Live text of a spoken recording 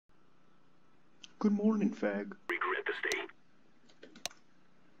Good morning, fag. Regret the state.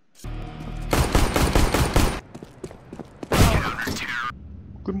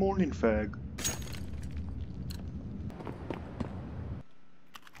 Good morning, fag.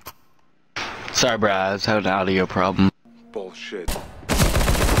 Sorry, bro, I was having an audio problem. Bullshit.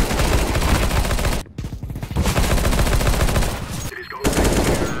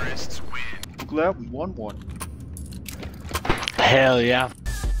 Terrorists win. I'm glad we won one. Hell yeah.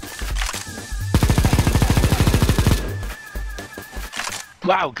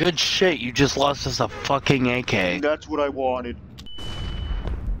 Wow, good shit, you just lost us a fucking AK. That's what I wanted.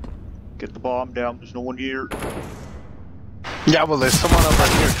 Get the bomb down, there's no one here. Yeah, well, there's someone over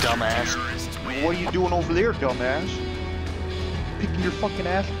here, dumbass. What are you doing over there, dumbass? Picking your fucking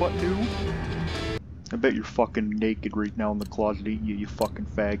ass butt, dude? I bet you're fucking naked right now in the closet eating you fucking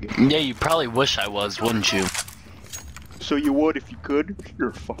faggot. Yeah, you probably wish I was, wouldn't you? So you would if you could? You're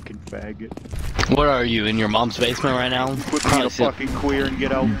a fucking faggot. What are you, in your mom's basement right now? Put me in a fucking queer and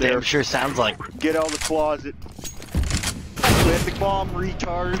get out there. Damn sure sounds like. Get out of the closet. Plant the bomb,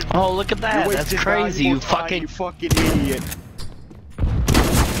 retard. Oh, look at that, that's crazy, you fucking idiot.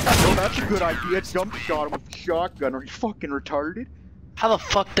 No, that's a good idea. Jump shot him with a shotgun. Are you fucking retarded? How the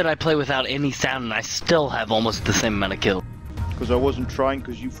fuck did I play without any sound and I still have almost the same amount of kills? Because I wasn't trying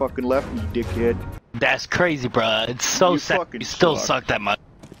because you fucking left me, dickhead. That's crazy, bruh. It's so sad you still suck that much.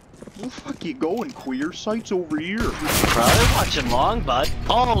 Where the fuck you going, queer? Sight's over here. Bro, they're watching long, bud.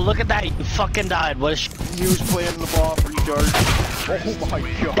 Oh, look at that. You fucking died. What a He was playing the bomb, retard. Oh my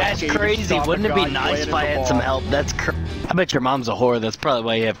god. That's crazy. Wouldn't it be nice if I had some help? That's I bet your mom's a whore. That's probably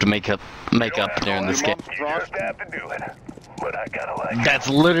why you have to make up during this game. You just have to do it. But I kinda like That's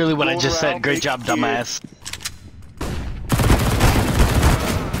literally what I just said. Great job, dumbass.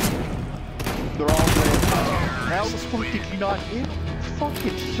 They're all dead. How the fuck did you not hit?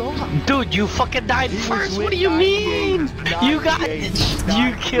 Fucking suck. Dude, you fucking died first. What do you mean? You got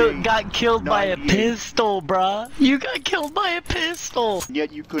killed by a pistol, bruh. You got killed by a pistol.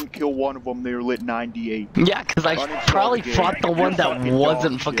 Yet you couldn't kill one of them. They were lit 98. Yeah, because I probably fought the one that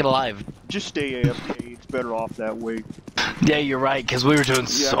wasn't fucking alive. Just stay AFK. It's better off that way. Yeah, you're right. Because we were doing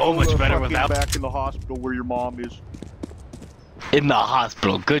so much better without. Back in the hospital where your mom is. In the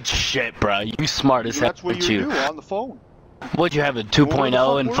hospital. Good shit, bro. You smart as hell. That's what you do on the phone. What'd you have, a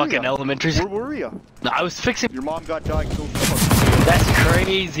 2.0 in fucking elementary school? Where were you? No, I was fixing. Your mom got diagnosed. That's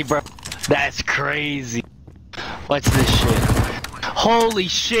crazy, bro. That's crazy. What's this shit? Holy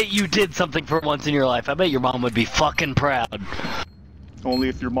shit, you did something for once in your life. I bet your mom would be fucking proud. Only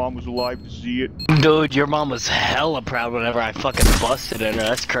if your mom was alive to see it. Dude, your mom was hella proud whenever I fucking busted in her.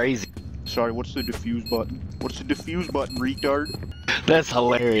 That's crazy. Sorry, what's the defuse button? What's the defuse button, retard? That's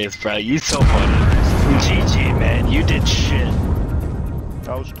hilarious, bro. You so funny. GG, man. You did shit.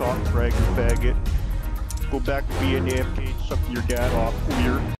 I was talking, frag, you faggot. Go back to being AFK, suck your dad off, weird.